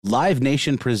Live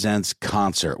Nation presents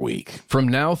Concert Week. From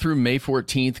now through May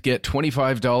 14th, get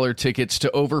 $25 tickets to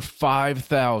over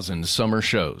 5,000 summer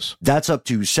shows. That's up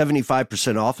to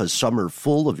 75% off a summer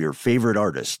full of your favorite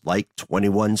artists, like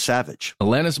 21 Savage,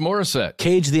 Alanis Morissette,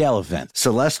 Cage the Elephant,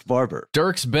 Celeste Barber,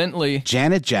 Dierks Bentley,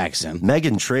 Janet Jackson,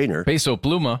 Meghan Trainor, Peso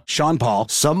Pluma, Sean Paul,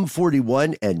 Sum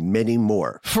 41, and many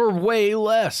more. for way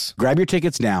less. Grab your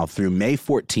tickets now through May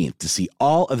 14th to see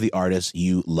all of the artists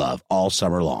you love all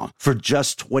summer long. For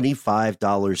just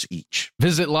 $25 each.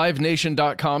 Visit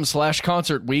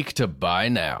livenation.com/concert week to buy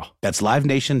now. That's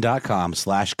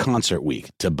livenation.com/concert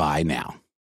week to buy now.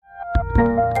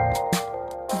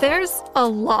 There's a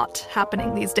lot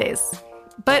happening these days,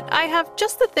 but I have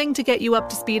just the thing to get you up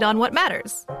to speed on what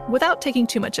matters without taking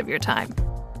too much of your time.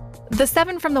 The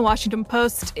 7 from the Washington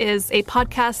Post is a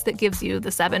podcast that gives you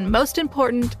the 7 most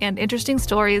important and interesting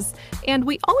stories, and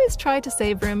we always try to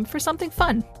save room for something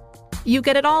fun. You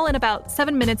get it all in about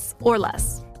 7 minutes or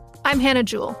less. I'm Hannah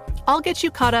Jewell. I'll get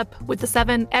you caught up with the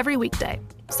 7 every weekday.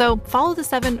 So follow the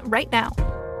 7 right now.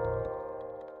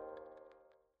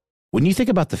 When you think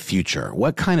about the future,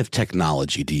 what kind of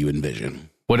technology do you envision?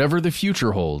 Whatever the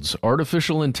future holds,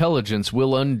 artificial intelligence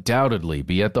will undoubtedly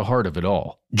be at the heart of it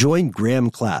all. Join Graham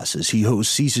Class as he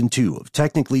hosts Season 2 of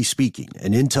Technically Speaking,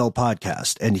 an Intel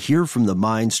podcast, and hear from the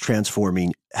minds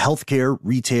transforming healthcare,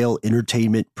 retail,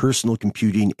 entertainment, personal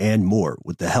computing, and more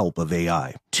with the help of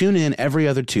AI. Tune in every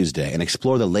other Tuesday and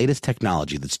explore the latest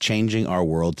technology that's changing our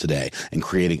world today and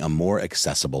creating a more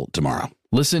accessible tomorrow.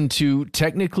 Listen to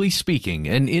Technically Speaking,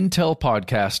 an Intel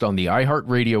podcast on the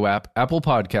iHeartRadio app, Apple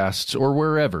Podcasts, or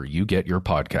wherever you get your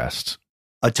podcasts.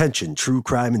 Attention, true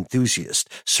crime enthusiast,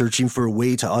 searching for a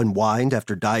way to unwind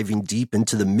after diving deep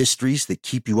into the mysteries that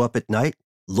keep you up at night?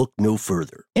 Look no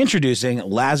further. Introducing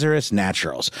Lazarus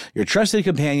Naturals, your trusted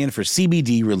companion for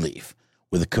CBD relief.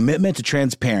 With a commitment to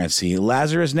transparency,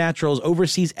 Lazarus Naturals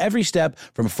oversees every step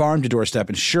from farm to doorstep,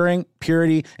 ensuring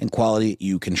purity and quality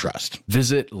you can trust.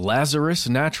 Visit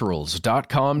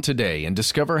LazarusNaturals.com today and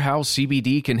discover how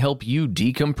CBD can help you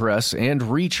decompress and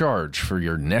recharge for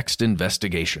your next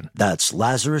investigation. That's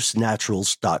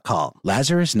LazarusNaturals.com.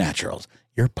 Lazarus Naturals,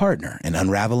 your partner in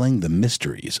unraveling the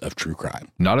mysteries of true crime.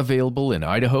 Not available in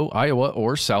Idaho, Iowa,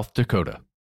 or South Dakota.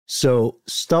 So,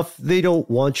 Stuff They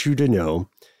Don't Want You to Know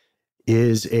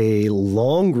is a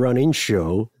long-running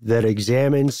show that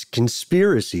examines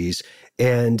conspiracies.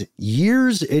 And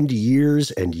years and years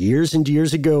and years and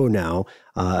years ago now,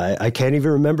 I can't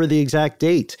even remember the exact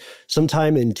date,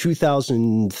 sometime in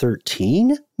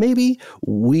 2013, maybe,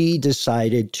 we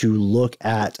decided to look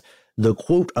at the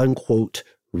quote-unquote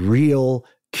real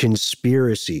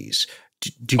conspiracies.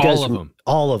 Do you guys, all of them.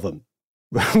 All of them.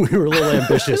 We were a little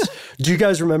ambitious. Do you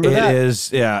guys remember that? It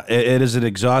is, yeah. It is an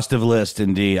exhaustive list,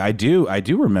 indeed. I do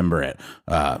remember it.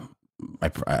 I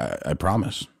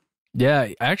promise. Yeah,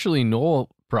 actually, Noel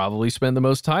probably spent the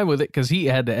most time with it because he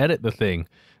had to edit the thing.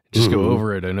 Just go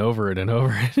over it and over it and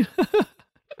over it.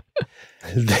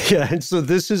 Yeah, and so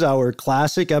this is our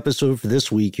classic episode for this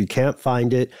week. You can't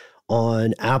find it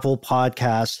on Apple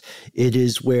Podcasts. It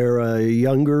is where a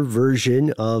younger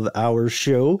version of our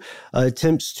show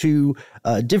attempts to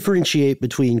differentiate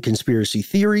between conspiracy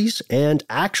theories and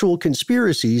actual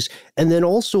conspiracies, and then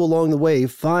also along the way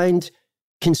find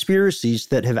conspiracies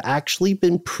that have actually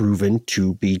been proven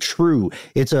to be true.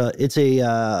 It's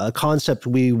a concept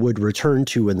we would return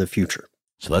to in the future.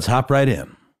 So let's hop right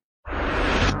in.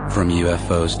 From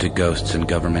UFOs to ghosts and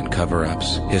government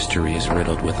cover-ups, history is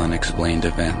riddled with unexplained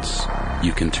events.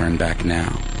 You can turn back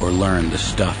now or learn the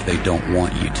stuff they don't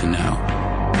want you to know.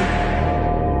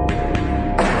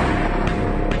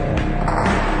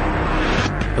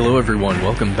 Hello, everyone.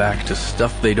 Welcome back to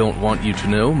Stuff They Don't Want You to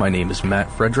Know. My name is Matt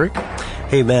Frederick.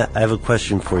 Hey, Matt, I have a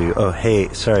question for you. Oh, hey,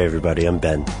 sorry, everybody. I'm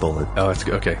Ben Bolin. Oh, that's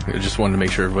okay. I just wanted to make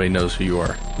sure everybody knows who you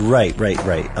are. Right.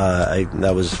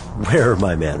 That was where are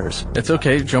my manners? It's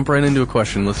okay. Jump right into a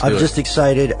question. Let's do it. I'm just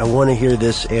excited. I want to hear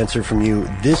this answer from you.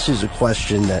 This is a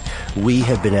question that we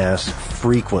have been asked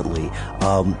frequently,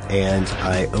 and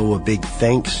I owe a big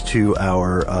thanks to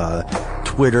our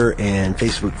Twitter and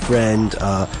Facebook friend,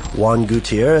 Juan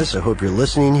Gutierrez. I hope you're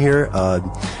listening here.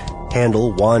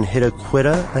 Handle Juan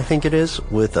Hitaquita, I think it is,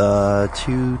 with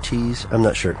 2 T's. I'm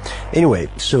not sure. Anyway,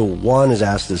 so Juan has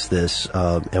asked us this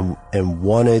and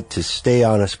wanted to stay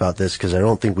honest about this because I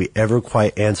don't think we ever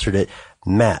quite answered it.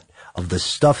 Matt, of the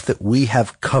stuff that we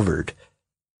have covered,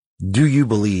 do you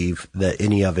believe that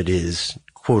any of it is,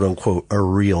 quote unquote, a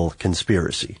real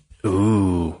conspiracy?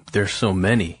 Ooh, there's so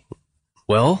many.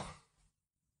 Well,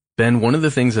 Ben, one of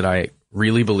the things that I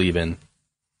really believe in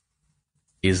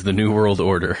is the New World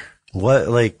Order. What,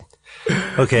 like,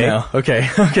 okay. No,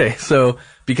 okay. So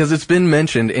Because it's been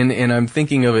mentioned, and I'm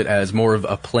thinking of it as more of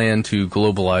a plan to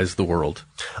globalize the world.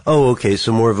 Oh, okay.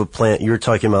 So more of a plan. You're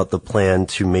talking about the plan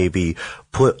to maybe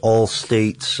put all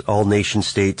nation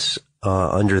states,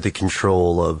 under the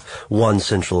control of one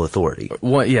central authority.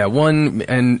 One,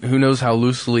 and who knows how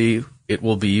loosely it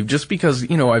will be, just because,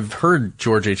 I've heard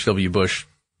George H.W. Bush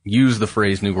use the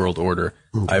phrase New World Order.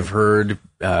 Okay. I've heard,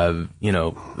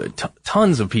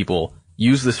 tons of people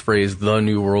use this phrase, the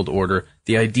New World Order.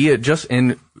 The idea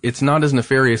and it's not as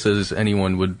nefarious as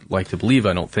anyone would like to believe,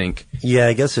 I don't think. Yeah,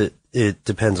 I guess it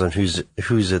depends on who's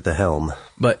at the helm.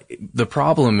 But the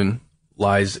problem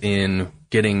lies in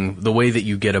getting the way that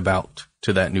you get about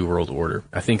to that New World Order.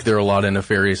 I think there are a lot of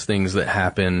nefarious things that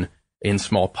happen in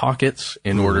small pockets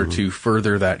in order to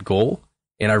further that goal.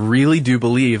 And I really do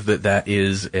believe that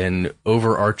is an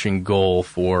overarching goal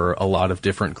for a lot of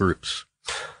different groups.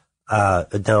 Now,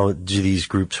 do these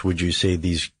groups, would you say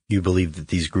you believe that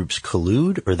these groups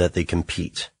collude or that they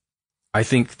compete? I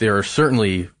think there are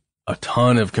certainly a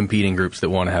ton of competing groups that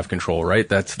want to have control, right?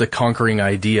 That's the conquering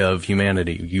idea of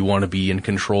humanity. You want to be in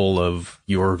control of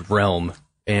your realm.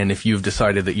 And if you've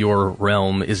decided that your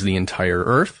realm is the entire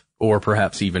Earth, or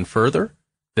perhaps even further,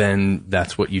 then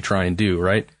that's what you try and do,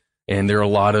 right? And there are a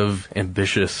lot of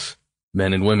ambitious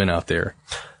men and women out there.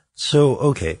 So,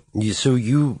 okay. So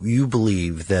you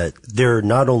believe that there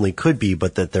not only could be,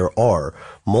 but that there are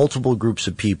multiple groups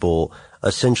of people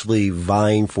essentially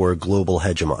vying for a global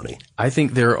hegemony. I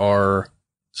think there are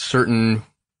certain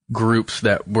groups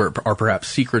that are perhaps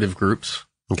secretive groups.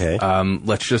 Okay.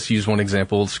 Let's just use one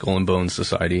example, Skull and Bones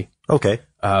Society. Okay.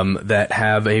 That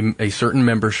have a certain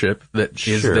membership that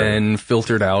is then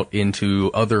filtered out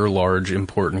into other large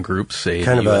important groups, say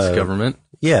the U.S. government.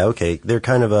 Yeah, okay. They're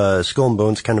kind of Skull and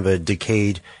Bones, kind of a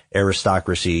decayed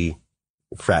aristocracy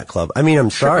frat club. I mean,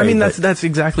 I'm sorry. I mean, that's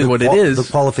exactly what it is. The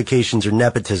qualifications are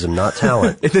nepotism, not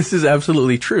talent. This is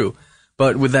absolutely true.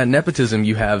 But with that nepotism,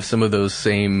 you have some of those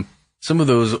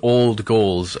old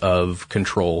goals of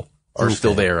control are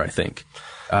still there, I think.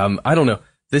 I don't know.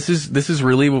 This is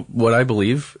really what I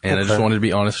believe, and I just wanted to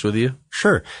be honest with you.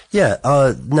 Sure. Yeah.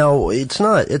 No, it's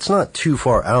not too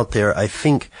far out there. I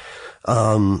think,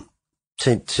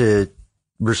 to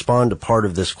respond to part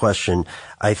of this question,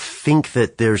 I think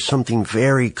that there's something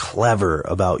very clever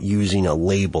about using a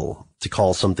label to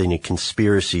call something a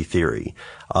conspiracy theory.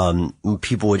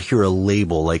 People would hear a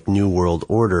label like New World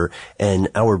Order, and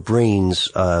our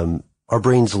brains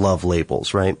love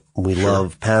labels, right? We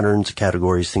love patterns,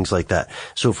 categories, things like that.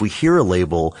 So if we hear a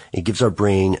label, it gives our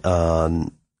brain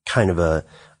kind of a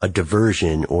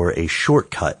diversion or a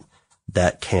shortcut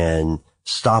that can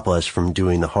stop us from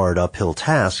doing the hard uphill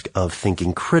task of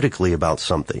thinking critically about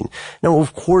something. Now,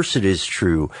 of course it is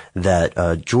true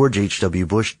that George H.W.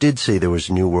 Bush did say there was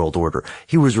a New World Order.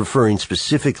 He was referring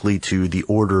specifically to the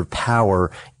order of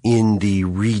power in the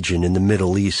region, in the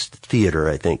Middle East theater,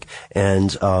 I think.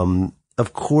 And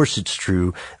of course it's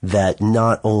true that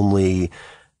not only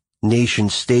nation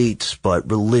states, but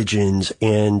religions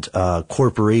and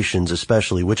corporations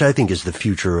especially, which I think is the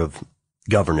future of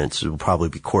governance, it will probably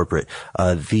be corporate.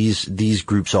 These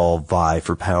groups all vie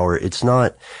for power. It's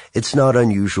not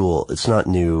unusual. It's not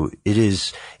new.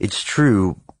 It's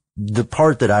true. The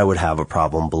part that I would have a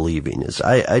problem believing is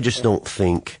I just don't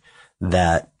think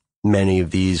that many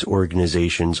of these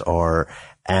organizations are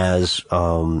as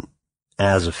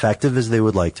effective as they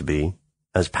would like to be,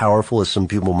 as powerful as some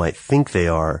people might think they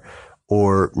are,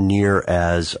 or near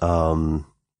as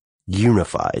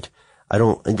unified. I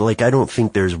don't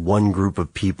think there's one group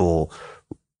of people,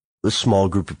 a small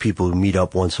group of people who meet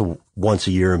up once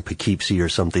a year in Poughkeepsie or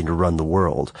something to run the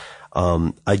world.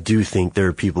 I do think there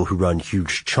are people who run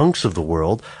huge chunks of the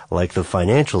world, like the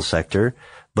financial sector,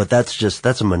 but that's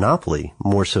a monopoly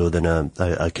more so than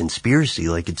a conspiracy.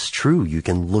 Like, it's true. You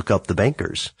can look up the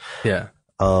bankers. Yeah.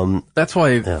 That's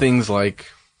why things like,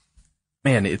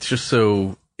 man, it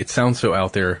sounds so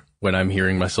out there when I'm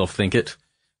hearing myself think it,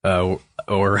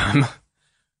 or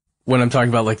when I'm talking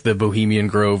about like the Bohemian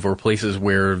Grove or places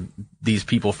where these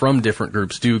people from different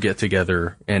groups do get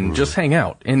together and just hang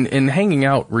out. And hanging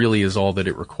out really is all that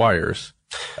it requires.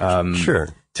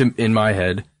 In my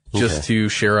head, just to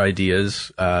share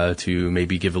ideas, to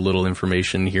maybe give a little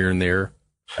information here and there.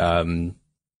 Do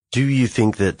you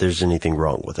think that there's anything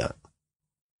wrong with that?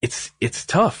 It's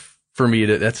tough for me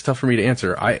to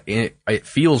answer. It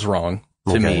feels wrong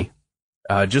to me.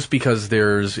 Just because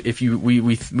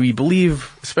we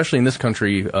believe, especially in this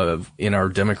country, in our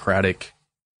democratic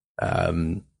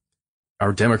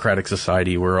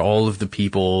society, where all of the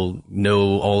people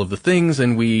know all of the things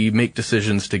and we make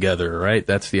decisions together, right?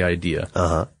 That's the idea.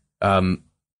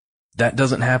 That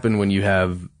doesn't happen when you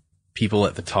have people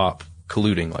at the top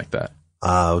colluding like that.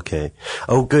 Okay.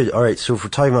 Oh, good. All right. So if we're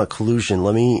talking about collusion,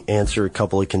 let me answer a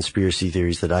couple of conspiracy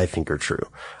theories that I think are true.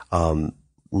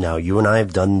 Now, you and I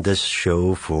have done this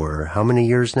show for how many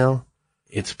years now?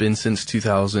 It's been since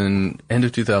end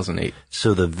of 2008.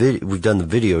 So we've done the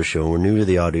video show. We're new to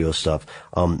the audio stuff.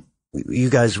 You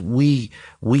guys, we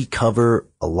cover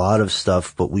a lot of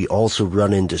stuff, but we also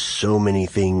run into so many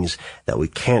things that we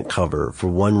can't cover for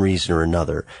one reason or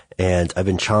another. And I've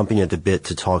been chomping at the bit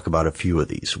to talk about a few of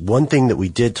these. One thing that we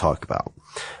did talk about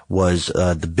was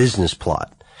the business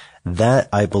plot. That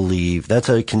I believe, that's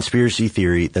a conspiracy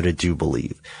theory that I do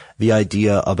believe. The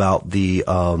idea about the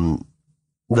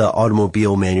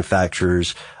automobile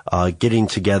manufacturers getting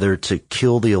together to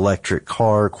kill the electric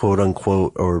car, quote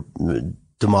unquote, or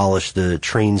demolish the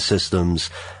train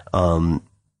systems in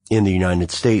the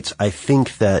United States. I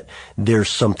think that there's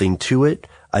something to it.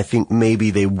 I think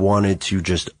maybe they wanted to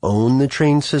just own the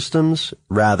train systems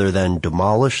rather than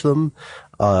demolish them.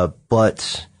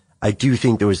 But I do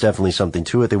think there was definitely something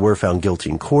to it. They were found guilty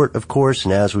in court, of course,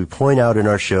 and as we point out in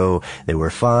our show, they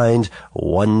were fined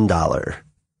 $1.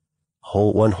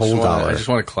 One whole dollar. I just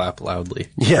want to clap loudly.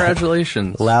 Yeah.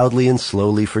 Congratulations. Loudly and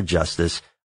slowly for justice.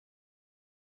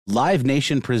 Live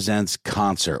Nation presents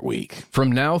Concert Week.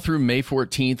 From now through May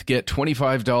 14th, get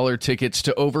 $25 tickets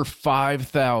to over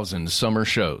 5,000 summer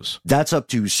shows. That's up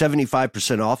to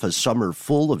 75% off a summer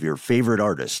full of your favorite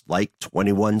artists, like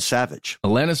 21 Savage,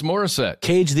 Alanis Morissette,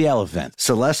 Cage the Elephant,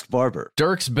 Celeste Barber,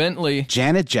 Dierks Bentley,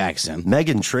 Janet Jackson,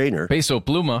 Meghan Trainor, Peso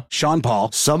Pluma, Sean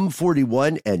Paul, Sum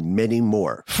 41, and many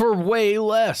more. for way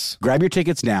less. Grab your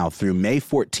tickets now through May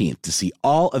 14th to see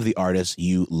all of the artists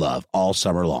you love all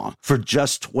summer long. For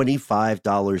just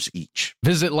 $25 each.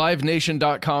 Visit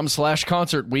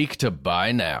livenation.com/Concert Week to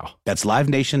buy now. That's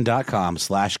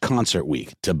livenation.com/Concert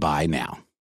Week to buy now.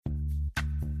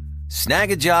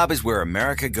 Snag a Job is where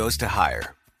America goes to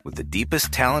hire, with the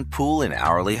deepest talent pool in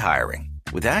hourly hiring.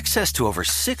 With access to over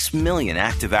 6 million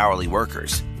active hourly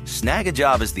workers, Snag a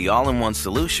Job is the all-in-one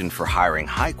solution for hiring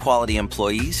high-quality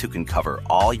employees who can cover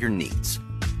all your needs.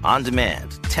 On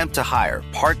demand, temp to hire,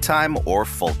 part-time or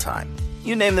full-time.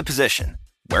 You name the position.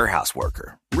 Warehouse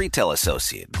worker, retail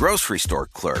associate, grocery store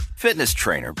clerk, fitness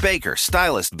trainer, baker,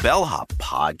 stylist, bellhop,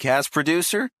 podcast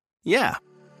producer? Yeah,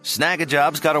 Snag a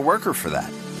Job's got a worker for that.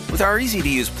 With our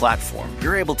easy-to-use platform,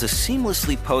 you're able to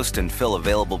seamlessly post and fill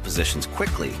available positions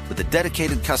quickly with a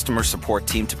dedicated customer support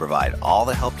team to provide all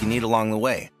the help you need along the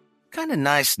way. Kinda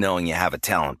nice knowing you have a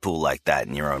talent pool like that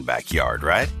in your own backyard,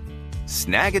 right?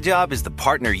 Snag a Job is the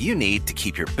partner you need to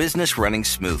keep your business running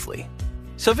smoothly.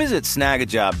 So visit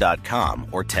snagajob.com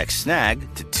or text SNAG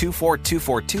to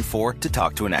 242424 to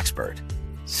talk to an expert.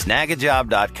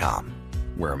 Snagajob.com,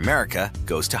 where America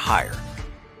goes to hire.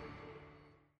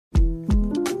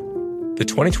 The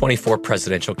 2024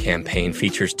 presidential campaign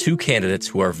features two candidates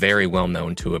who are very well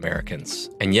known to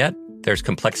Americans. And yet, there's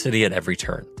complexity at every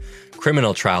turn.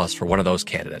 Criminal trials for one of those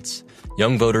candidates.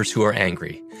 Young voters who are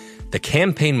angry. The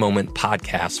Campaign Moment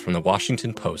podcast from the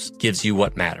Washington Post gives you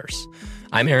what matters.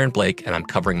 I'm Aaron Blake, and I'm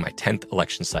covering my 10th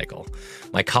election cycle.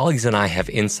 My colleagues and I have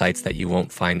insights that you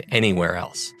won't find anywhere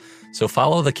else. So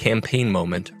follow the Campaign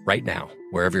Moment right now,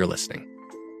 wherever you're listening.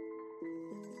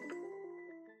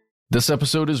 This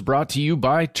episode is brought to you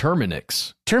by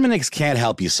Terminix. Terminix can't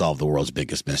help you solve the world's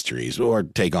biggest mysteries or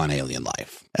take on alien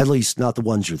life. At least not the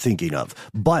ones you're thinking of.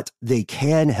 But they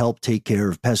can help take care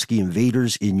of pesky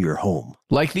invaders in your home.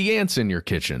 Like the ants in your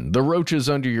kitchen, the roaches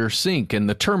under your sink, and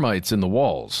the termites in the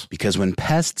walls. Because when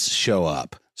pests show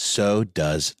up, so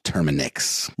does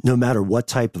Terminix. No matter what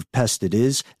type of pest it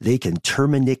is, they can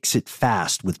Terminix it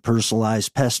fast with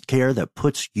personalized pest care that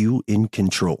puts you in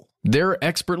control. Their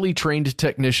expertly trained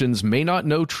technicians may not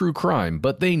know true crime,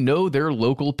 but they know their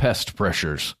local pest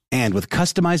pressures. And with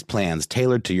customized plans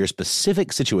tailored to your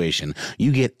specific situation,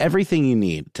 you get everything you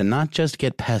need to not just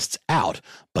get pests out,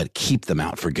 but keep them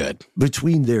out for good.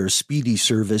 Between their speedy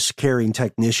service, caring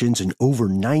technicians, and over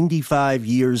 95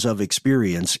 years of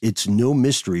experience, it's no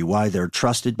mystery why they're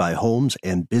trusted by homes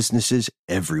and businesses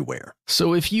everywhere.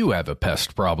 So if you have a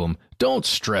pest problem, don't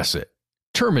stress it.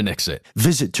 Terminix it.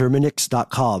 Visit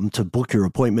Terminix.com to book your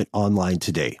appointment online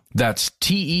today. That's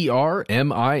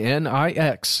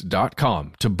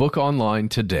TERMINIX.com to book online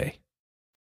today.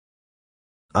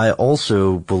 I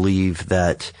also believe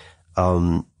that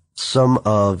some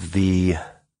of the,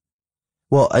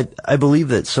 I believe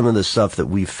that some of the stuff that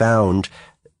we found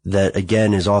that,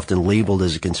 again, is often labeled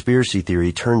as a conspiracy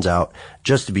theory turns out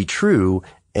just to be true,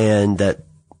 and that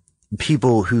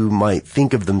people who might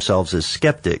think of themselves as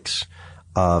skeptics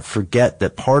forget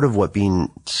that part of what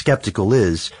being skeptical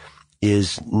is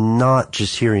not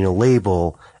just hearing a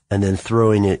label and then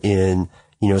throwing it in,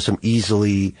 some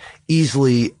easily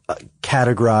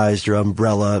categorized or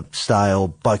umbrella style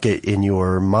bucket in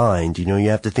your mind. You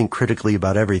have to think critically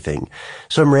about everything.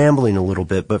 So I'm rambling a little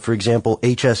bit, but for example,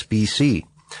 HSBC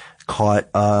caught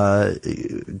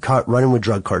running with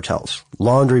drug cartels,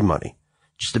 laundering money.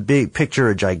 Just a big picture,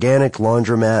 a gigantic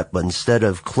laundromat, but instead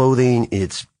of clothing,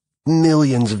 it's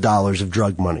millions of dollars of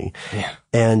drug money. Yeah.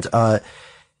 And,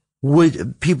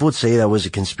 people would say that was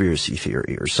a conspiracy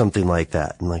theory or something like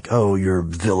that. And like, oh, you're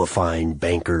vilifying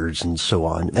bankers and so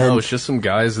on. No, it's just some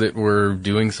guys that were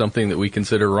doing something that we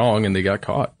consider wrong and they got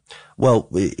caught. Well,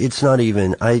 it's not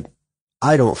even, I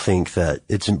don't think that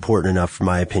it's important enough for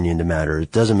my opinion to matter.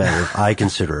 It doesn't matter if I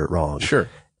consider it wrong. Sure.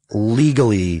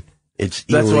 Legally, it's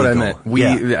illegal. That's what I meant.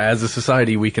 We, as a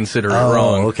society, we consider it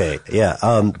wrong. Oh, okay. Yeah.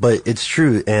 But it's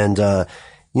true. And,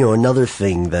 another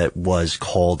thing that was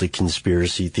called a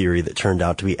conspiracy theory that turned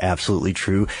out to be absolutely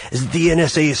true is the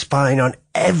NSA is spying on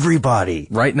everybody.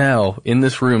 Right now, in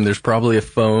this room, there's probably a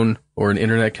phone or an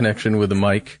internet connection with a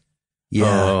mic.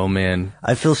 Yeah. Oh, man.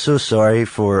 I feel so sorry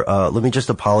for, let me just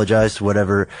apologize to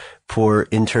whatever poor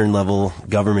intern level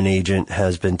government agent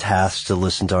has been tasked to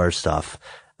listen to our stuff.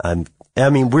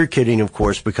 We're kidding, of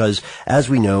course, because as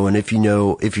we know, and if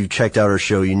you've checked out our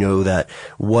show, you know that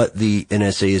what the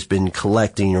NSA has been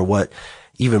collecting, or what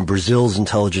even Brazil's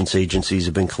intelligence agencies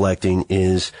have been collecting,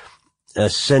 is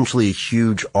essentially a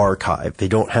huge archive. They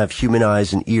don't have human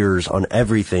eyes and ears on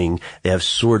everything. They have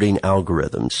sorting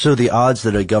algorithms. So the odds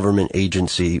that a government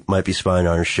agency might be spying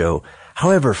on our show,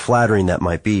 however flattering that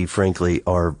might be, frankly,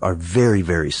 are very,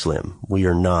 very slim. We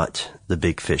are not the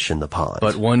big fish in the pond.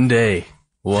 But one day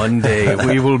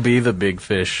we will be the big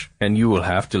fish, and you will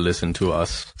have to listen to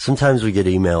us. Sometimes we get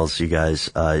emails, you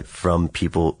guys, from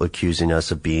people accusing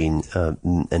us of being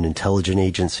an intelligence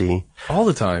agency. All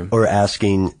the time. Or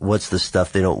asking what's the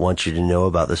stuff they don't want you to know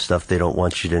about the stuff they don't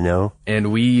want you to know. And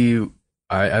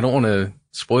I don't want to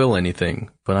spoil anything,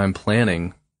 but I'm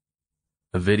planning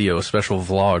a special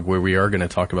vlog, where we are going to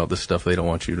talk about the stuff they don't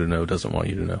want you to know, doesn't want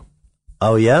you to know.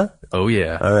 Oh, yeah? Oh,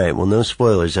 yeah. All right. Well, no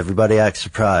spoilers. Everybody act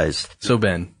surprised. So,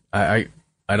 Ben, I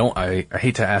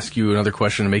hate to ask you another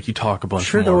question and make you talk a bunch more.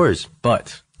 Sure, no worries.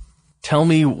 But tell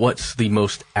me, what's the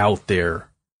most out there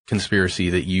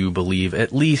conspiracy that you believe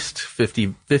at least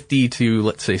 50 to,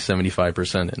 let's say,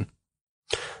 75% in?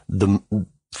 The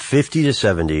 50 to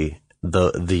 70,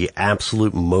 the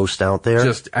absolute most out there.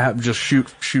 Just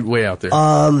shoot way out there.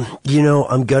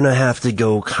 I'm gonna have to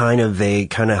go kind of vague,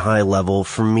 kind of high level.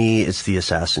 For me, it's the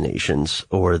assassinations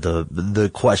or the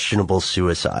questionable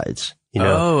suicides.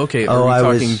 Oh, okay. Are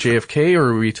we talking JFK,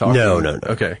 or are we talking? No.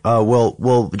 Okay.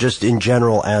 Well, just in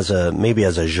general maybe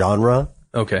as a genre.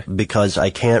 Okay. Because I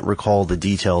can't recall the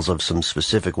details of some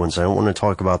specific ones. I don't want to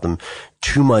talk about them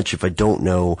too much if I don't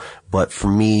know. But for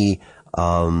me,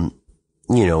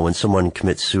 when someone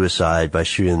commits suicide by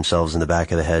shooting themselves in the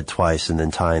back of the head twice and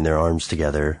then tying their arms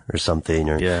together or something,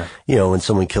 or, when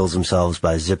someone kills themselves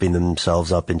by zipping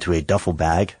themselves up into a duffel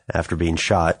bag after being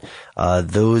shot,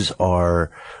 those are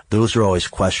always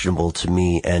questionable to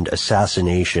me. And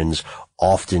assassinations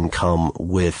often come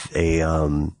with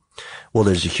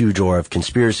there's a huge aura of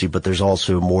conspiracy, but there's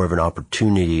also more of an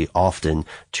opportunity often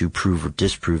to prove or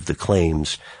disprove the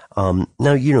claims. Now,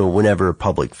 whenever a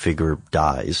public figure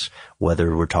dies,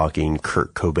 whether we're talking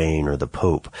Kurt Cobain or the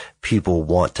Pope, people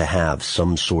want to have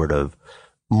some sort of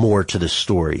more to the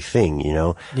story thing,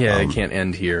 Yeah, it can't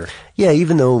end here. Yeah,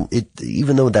 even though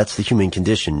that's the human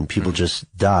condition, people just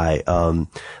die.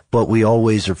 But we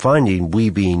always are finding, we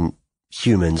being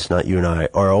humans, not you and I,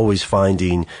 are always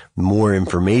finding more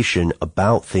information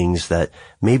about things that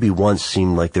maybe once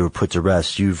seemed like they were put to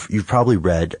rest. You've probably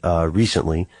read,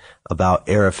 recently about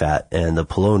Arafat and the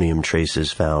polonium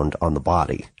traces found on the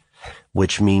body,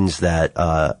 which means that,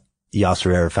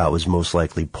 Yasser Arafat was most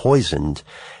likely poisoned,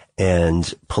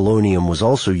 and polonium was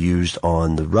also used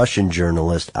on the Russian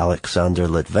journalist Alexander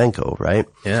Litvenko, right?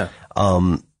 Yeah.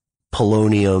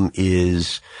 Polonium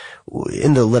is,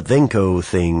 in the Litvenko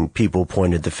thing, people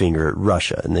pointed the finger at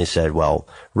Russia, and they said, well,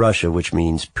 Russia, which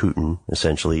means Putin,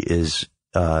 essentially, is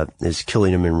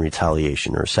killing him in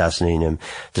retaliation or assassinating him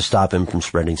to stop him from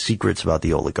spreading secrets about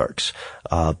the oligarchs.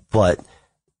 But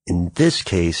in this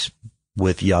case,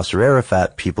 with Yasser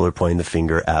Arafat, people are pointing the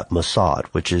finger at Mossad,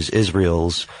 which is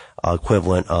Israel's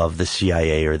equivalent of the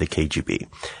CIA or the KGB.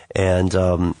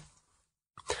 And,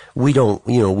 we don't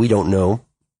know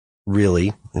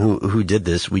really who did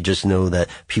this. We just know that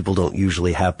people don't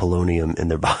usually have polonium in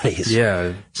their bodies.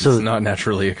 Yeah. So it's not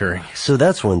naturally occurring. So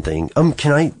that's one thing.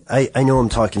 Can I know I'm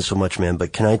talking so much, man,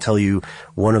 but can I tell you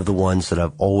one of the ones that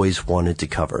I've always wanted to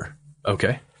cover?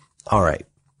 Okay. All right.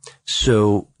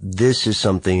 So this is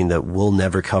something that we'll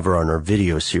never cover on our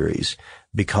video series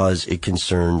because it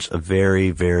concerns a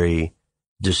very, very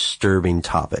disturbing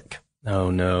topic.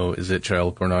 Oh no, is it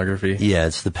child pornography? Yeah,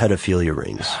 it's the pedophilia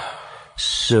rings.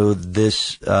 So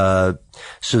this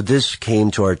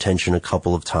came to our attention a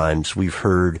couple of times. We've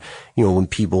heard, when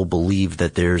people believe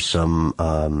that there's some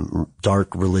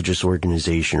dark religious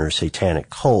organization or satanic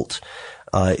cult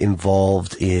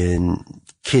involved in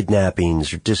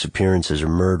kidnappings or disappearances or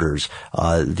murders,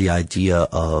 the idea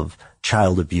of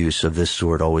child abuse of this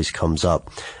sort always comes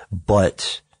up.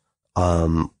 But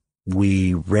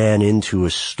we ran into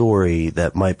a story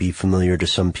that might be familiar to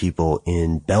some people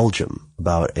in Belgium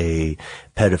about a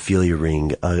pedophilia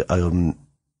ring. I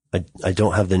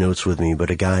don't have the notes with me, but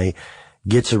a guy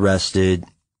gets arrested,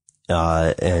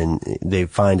 and they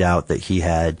find out that he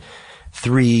had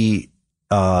three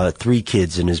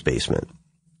kids in his basement.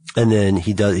 And then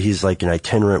he's like an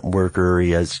itinerant worker.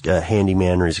 He has a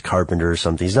handyman or he's a carpenter or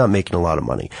something. He's not making a lot of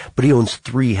money, but he owns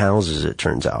 3 houses, it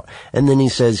turns out. And then he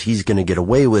says he's going to get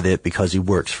away with it because he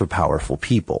works for powerful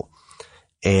people.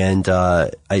 And,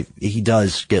 he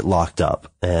does get locked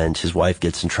up and his wife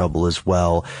gets in trouble as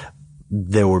well.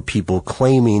 There were people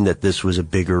claiming that this was a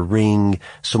bigger ring.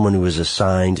 Someone who was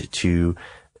assigned to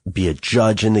be a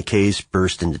judge in the case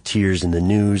burst into tears in the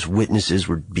news. Witnesses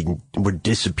were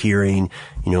disappearing,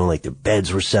 like the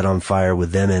beds were set on fire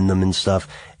with them in them and stuff.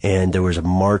 And there was a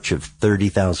march of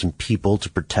 30,000 people to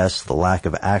protest the lack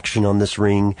of action on this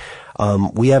ring.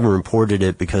 We haven't reported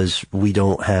it because we're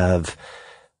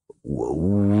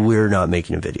not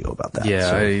making a video about that.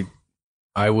 Yeah, so.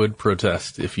 I would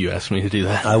protest if you asked me to do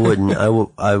that. I wouldn't.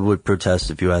 I would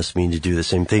protest if you asked me to do the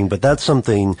same thing. But that's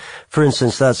something, for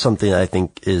instance, that's something I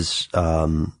think is,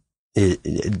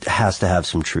 it has to have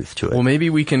some truth to it. Well, maybe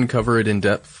we can cover it in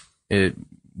depth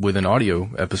with an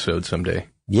audio episode someday.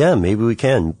 Yeah, maybe we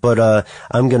can. But,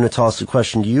 I'm going to toss the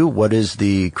question to you. What is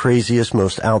the craziest,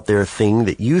 most out there thing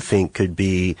that you think could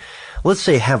be, let's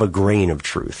say, have a grain of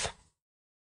truth?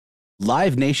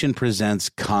 Live Nation presents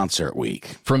Concert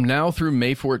Week. From now through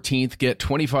May 14th, get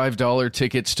 $25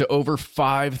 tickets to over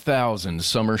 5,000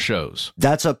 summer shows.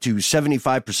 That's up to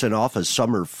 75% off a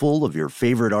summer full of your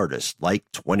favorite artists, like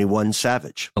 21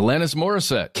 Savage, Alanis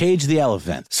Morissette, Cage the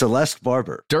Elephant, Celeste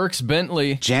Barber, Dierks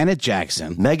Bentley, Janet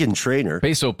Jackson, Meghan Trainor,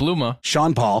 Peso Pluma,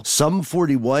 Sean Paul, Sum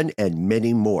 41, and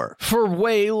many more. for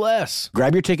way less.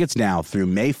 Grab your tickets now through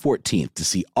May 14th to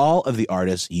see all of the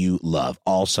artists you love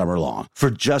all summer long. For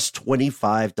just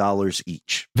 $25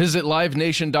 each. Visit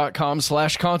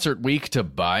livenation.com/Concert Week to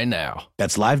buy now.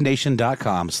 That's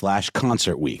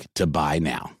livenation.com/Concert Week to buy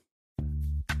now.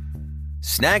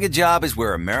 Snag a Job is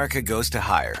where America goes to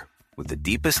hire, with the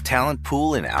deepest talent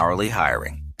pool in hourly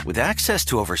hiring. With access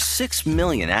to over 6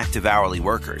 million active hourly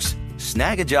workers,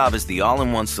 Snag a Job is the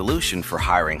all-in-one solution for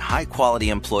hiring high-quality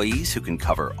employees who can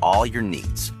cover all your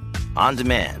needs. On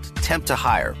demand, temp to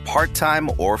hire, part-time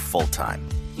or full-time.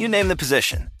 You name the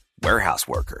position. Warehouse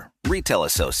worker, retail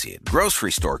associate,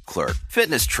 grocery store clerk,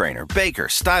 fitness trainer, baker,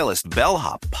 stylist,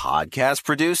 bellhop, podcast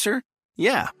producer.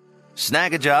 Yeah,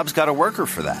 Snag a Job's got a worker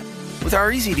for that. With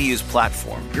our easy-to-use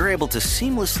platform, you're able to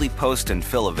seamlessly post and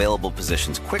fill available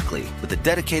positions quickly with a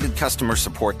dedicated customer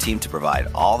support team to provide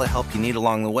all the help you need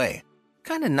along the way.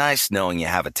 Kind of nice knowing you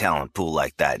have a talent pool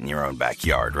like that in your own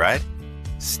backyard, right?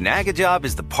 Snag a Job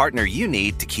is the partner you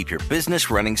need to keep your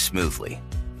business running smoothly.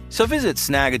 So visit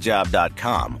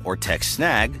snagajob.com or text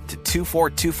snag to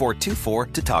 242424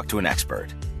 to talk to an expert.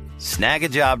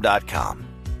 Snagajob.com,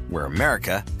 where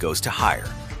America goes to hire.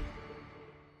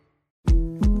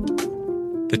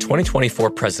 The 2024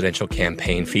 presidential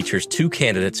campaign features 2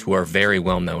 candidates who are very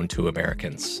well known to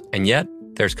Americans. And yet,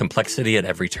 there's complexity at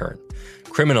every turn.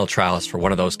 Criminal trials for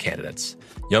one of those candidates.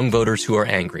 Young voters who are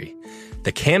angry.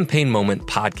 The Campaign Moment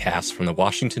podcast from the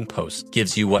Washington Post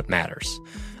gives you what matters.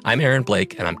 I'm Aaron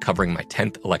Blake, and I'm covering my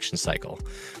 10th election cycle.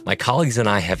 My colleagues and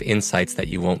I have insights that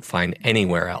you won't find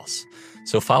anywhere else.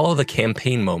 So follow the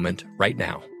Campaign Moment right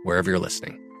now, wherever you're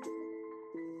listening.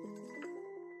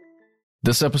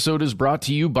 This episode is brought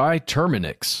to you by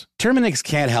Terminix. Terminix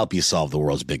can't help you solve the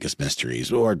world's biggest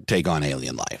mysteries or take on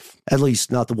alien life. At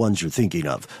least not the ones you're thinking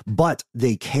of. But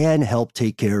they can help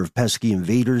take care of pesky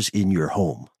invaders in your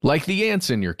home. Like the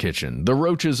ants in your kitchen, the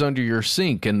roaches under your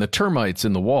sink, and the termites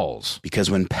in the walls.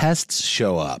 Because when pests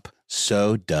show up,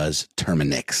 so does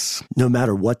Terminix. No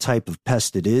matter what type of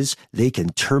pest it is, they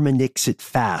can Terminix it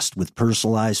fast with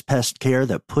personalized pest care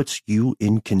that puts you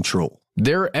in control.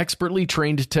 Their expertly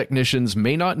trained technicians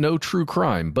may not know true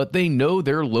crime, but they know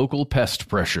their local pest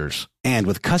pressures. And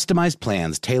with customized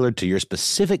plans tailored to your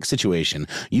specific situation,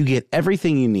 you get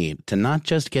everything you need to not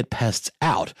just get pests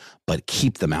out, but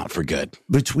keep them out for good.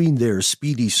 Between their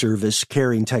speedy service,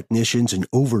 caring technicians, and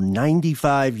over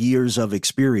 95 years of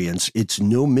experience, it's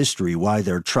no mystery why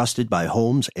they're trusted by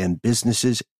homes and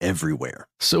businesses everywhere.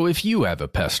 So if you have a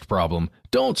pest problem,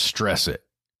 don't stress it.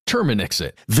 Terminix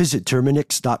it. Visit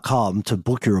Terminix.com to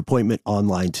book your appointment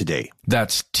online today.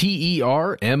 That's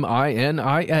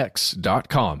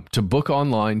TERMINIX.com to book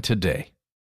online today.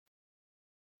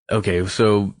 Okay,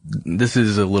 so this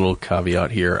is a little caveat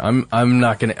here.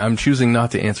 I'm choosing not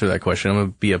to answer that question. I'm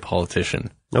gonna be a politician.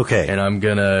 Okay. And I'm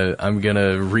gonna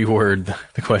reword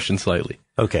the question slightly.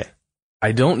 Okay.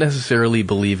 I don't necessarily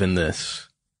believe in this.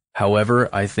 However,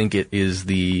 I think it is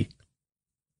the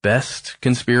best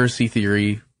conspiracy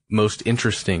theory, most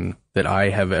interesting that I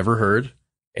have ever heard,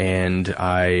 and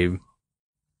I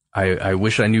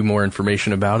wish I knew more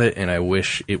information about it, and I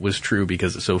wish it was true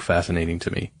because it's so fascinating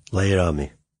to me. Lay it on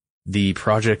me. The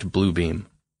Project Bluebeam.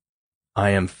 I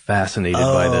am fascinated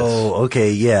by this. Oh,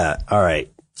 okay, yeah. All right.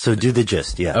 So do the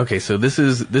gist, yeah. Okay, so this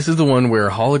is the one where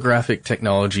holographic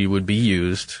technology would be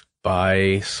used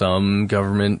by some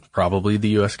government, probably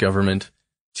the US government,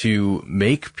 to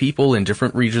make people in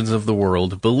different regions of the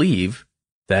world believe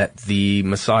that the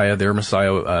Messiah, their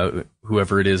Messiah,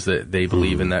 whoever it is that they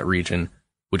believe in that region,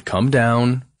 would come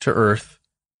down to Earth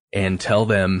and tell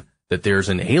them that there's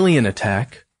an alien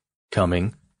attack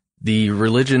coming. The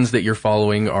religions that you're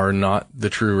following are not the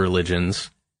true religions.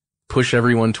 Push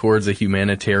everyone towards a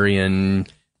humanitarian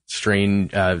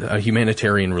a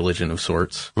humanitarian religion of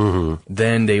sorts. Mm-hmm.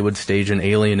 Then they would stage an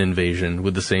alien invasion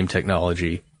with the same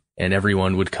technology, and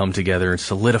everyone would come together and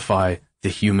solidify the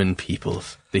human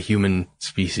peoples, the human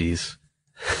species.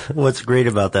 What's great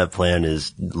about that plan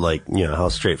is, like, you know, how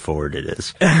straightforward it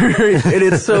is.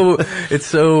 It's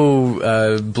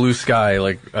so blue sky.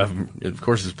 Like, of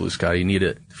course it's blue sky. You need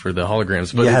it for the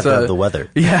holograms, but you have to have the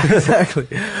weather. Yeah, exactly.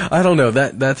 I don't know.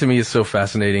 That to me is so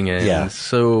fascinating and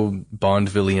so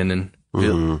Bond-villian and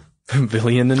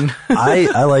Villian and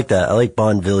I like that. I like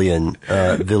Bond-villian.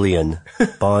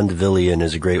 Bond-villian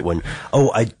is a great one.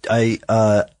 Oh,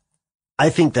 I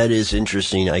think that is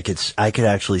interesting. I could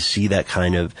actually see that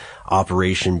kind of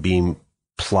operation being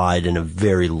applied in a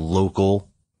very local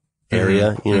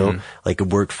area, you know, like it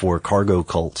worked for cargo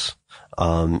cults,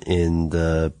 in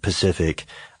the Pacific.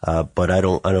 But I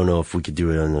don't know if we could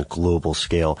do it on a global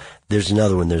scale. There's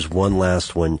another one. There's one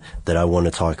last one that I want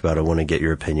to talk about. I want to get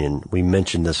your opinion. We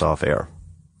mentioned this off air.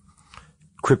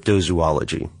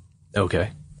 Cryptozoology.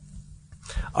 Okay.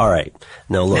 All right.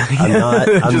 Now look,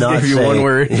 I'm not saying, one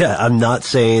word. Yeah, I'm not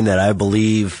saying that I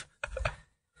believe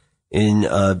in,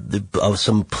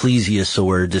 some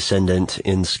plesiosaur descendant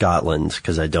in Scotland,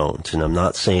 because I don't. And I'm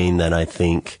not saying that I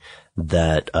think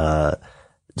that,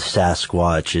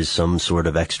 Sasquatch is some sort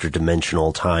of extra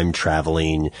dimensional time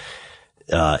traveling,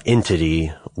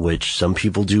 entity, which some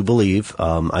people do believe.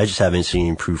 I just haven't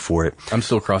seen proof for it. I'm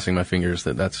still crossing my fingers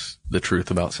that that's the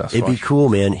truth about Sasquatch. It'd be cool,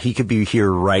 man. He could be here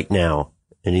right now,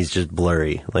 and he's just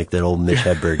blurry, like that old Mitch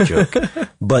Hedberg joke.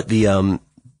 But the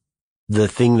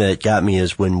thing that got me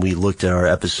is when we looked at our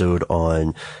episode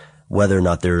on whether or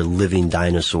not they're living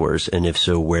dinosaurs, and if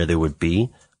so, where they would be.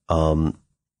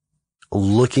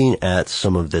 Looking at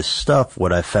some of this stuff,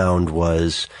 what I found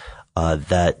was,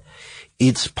 that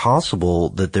it's possible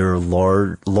that there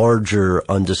are larger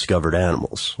undiscovered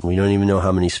animals. We don't even know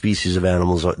how many species of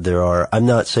animals there are. I'm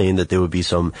not saying that there would be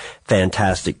some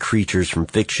fantastic creatures from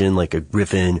fiction like a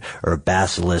griffin or a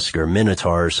basilisk or a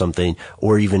minotaur or something,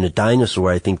 or even a dinosaur.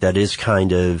 I think that is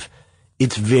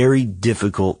it's very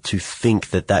difficult to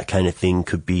think that that kind of thing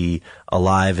could be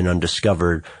alive and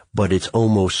undiscovered, but it's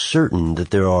almost certain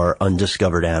that there are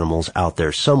undiscovered animals out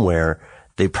there somewhere.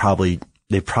 They probably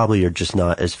are just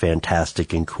not as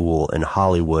fantastic and cool in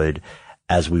Hollywood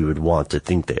as we would want to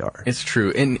think they are. It's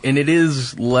true. And it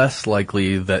is less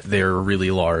likely that they're really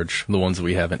large, the ones that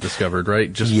we haven't discovered,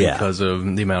 right? Just because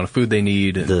of the amount of food they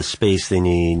need. The space they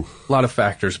need. A lot of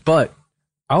factors. But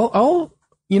I'll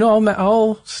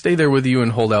stay there with you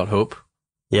and hold out hope.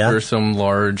 Yeah. For some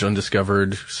large,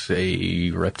 undiscovered,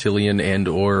 say, reptilian and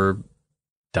or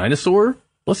dinosaur.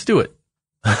 Let's do it.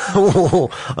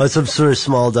 Some sort of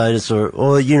small dinosaur.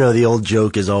 Well, you know, the old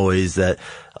joke is always that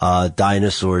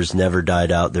dinosaurs never died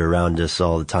out. They're around us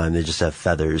all the time. They just have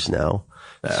feathers now.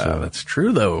 That's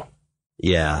true, though.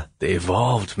 Yeah. They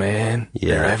evolved, man.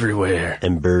 Yeah. They're everywhere.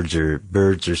 And birds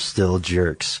are still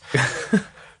jerks.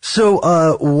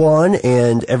 So, Juan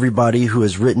and everybody who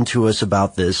has written to us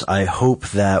about this, I hope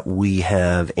that we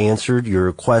have answered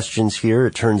your questions here.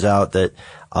 It turns out that,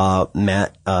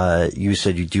 Matt, you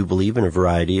said you do believe in a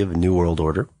variety of a New World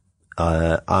Order.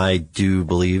 I do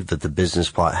believe that the business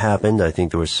plot happened. I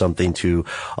think there was something to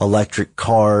electric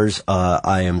cars.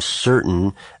 I am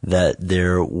certain that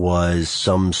there was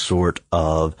some sort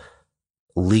of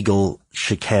legal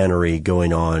chicanery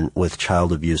going on with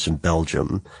child abuse in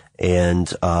Belgium. And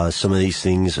some of these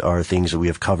things are things that we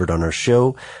have covered on our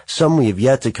show. Some we have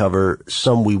yet to cover.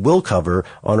 Some we will cover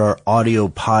on our audio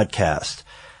podcast.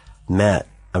 Matt,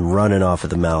 I'm running off at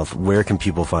the mouth. Where can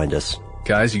people find us?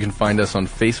 Guys, you can find us on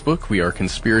Facebook. We are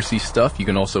Conspiracy Stuff. You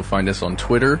can also find us on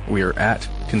Twitter. We are at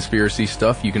Conspiracy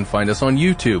Stuff. You can find us on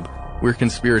YouTube. We're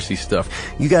Conspiracy Stuff.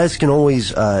 You guys can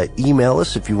always email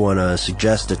us if you want to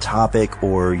suggest a topic,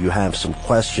 or you have some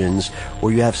questions,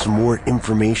 or you have some more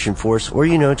information for us, or,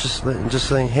 just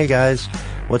saying, hey guys,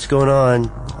 what's going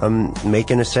on? I'm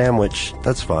making a sandwich.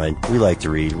 That's fine. We like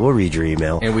to read. We'll read your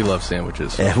email. And we love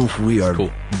sandwiches. And we are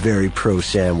very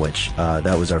pro-sandwich.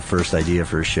 That was our first idea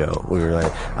for a show. We were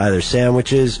like, either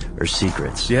sandwiches or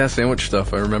secrets. Yeah, sandwich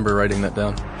stuff. I remember writing that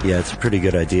down. Yeah, it's a pretty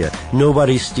good idea.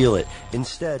 Nobody steal it.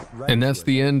 Instead, and that's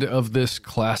the end of this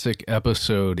classic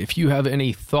episode. If you have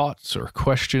any thoughts or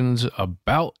questions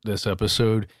about this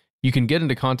episode, you can get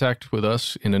into contact with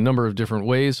us in a number of different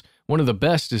ways. One of the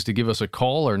best is to give us a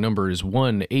call. Our number is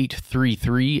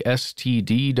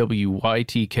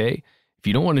 1-833-STDWYTK. If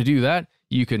you don't want to do that,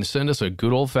 you can send us a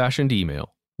good old-fashioned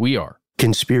email. We are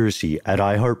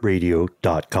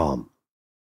conspiracy@iheartradio.com.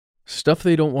 Stuff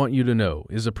They Don't Want You to Know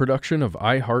is a production of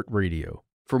iHeartRadio.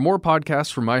 For more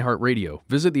podcasts from iHeartRadio,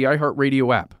 visit the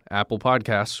iHeartRadio app, Apple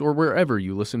Podcasts, or wherever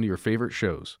you listen to your favorite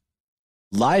shows.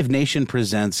 Live Nation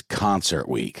presents Concert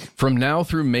Week. From now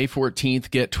through May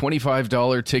 14th, get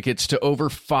 $25 tickets to over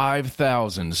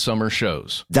 5,000 summer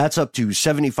shows. That's up to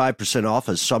 75% off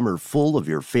a summer full of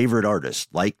your favorite artists,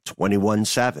 like 21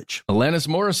 Savage, Alanis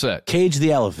Morissette, Cage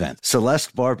the Elephant,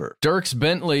 Celeste Barber, Dierks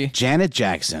Bentley, Janet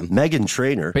Jackson, Meghan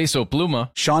Trainor, Peso Pluma,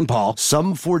 Sean Paul,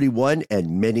 Sum 41,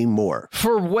 and many more.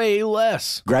 For way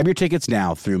less. Grab your tickets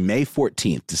now through May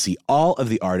 14th to see all of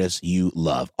the artists you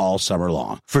love all summer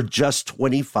long for just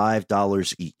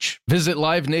 $25 each. Visit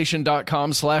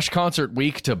livenation.com/Concert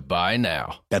Week to buy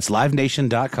now. That's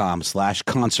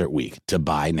livenation.com/Concert Week to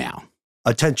buy now.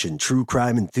 Attention, true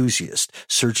crime enthusiast.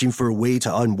 Searching for a way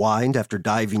to unwind after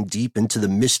diving deep into the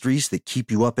mysteries that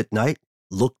keep you up at night?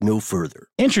 Look no further.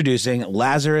 Introducing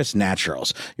Lazarus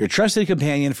Naturals, your trusted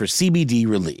companion for CBD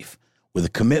relief. With a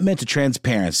commitment to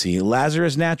transparency,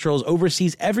 Lazarus Naturals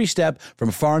oversees every step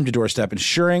from farm to doorstep,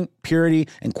 ensuring purity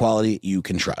and quality you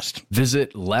can trust.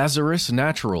 Visit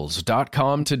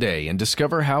LazarusNaturals.com today and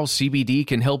discover how CBD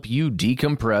can help you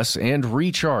decompress and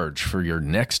recharge for your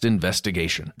next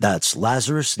investigation. That's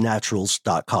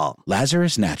LazarusNaturals.com.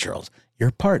 Lazarus Naturals,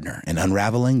 your partner in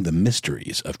unraveling the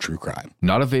mysteries of true crime.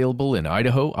 Not available in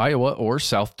Idaho, Iowa, or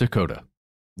South Dakota.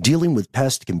 Dealing with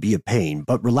pests can be a pain,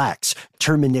 but relax.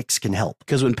 Terminix can help.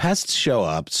 Because when pests show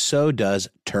up, so does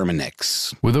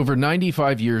Terminix. With over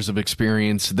 95 years of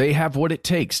experience, they have what it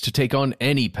takes to take on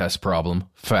any pest problem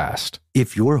fast.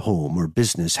 If your home or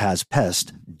business has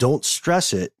pests, don't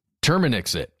stress it.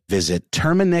 Terminix it. Visit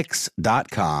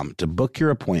Terminix.com to book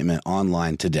your appointment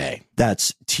online today.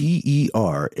 That's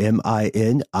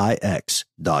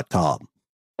TERMINIX.com.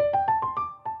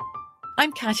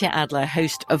 I'm Katya Adler,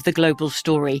 host of The Global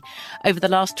Story. Over the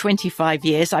last 25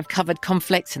 years, I've covered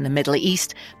conflicts in the Middle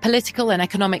East, political and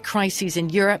economic crises in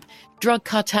Europe, drug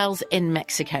cartels in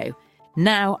Mexico.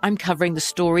 Now I'm covering the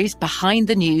stories behind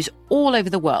the news all over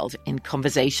the world in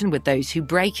conversation with those who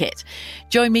break it.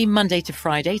 Join me Monday to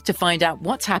Friday to find out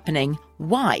what's happening,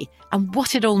 why, and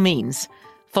what it all means.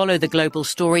 Follow The Global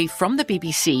Story from the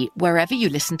BBC wherever you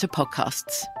listen to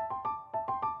podcasts.